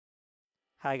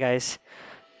Hi guys,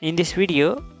 in this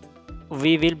video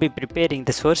we will be preparing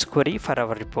the source query for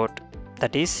our report,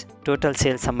 that is total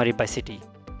sales summary by city.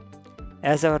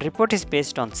 As our report is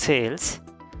based on sales,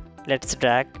 let's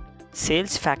drag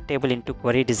sales fact table into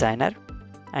query designer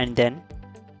and then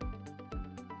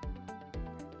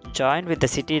join with the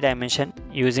city dimension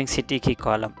using city key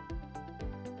column.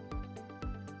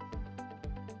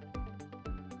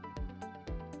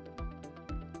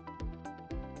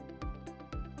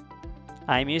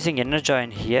 I am using inner join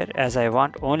here as I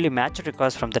want only matched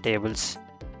records from the tables.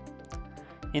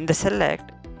 In the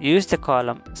select, use the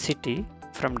column city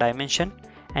from dimension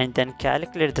and then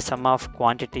calculate the sum of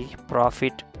quantity,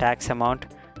 profit, tax amount,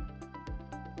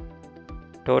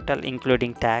 total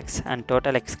including tax and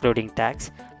total excluding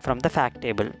tax from the fact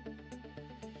table.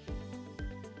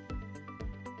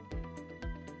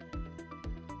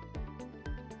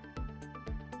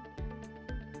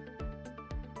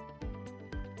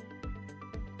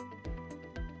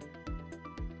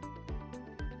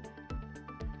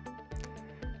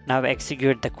 Now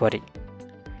execute the query.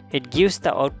 It gives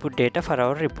the output data for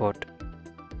our report.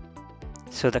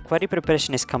 So the query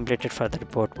preparation is completed for the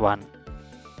report 1.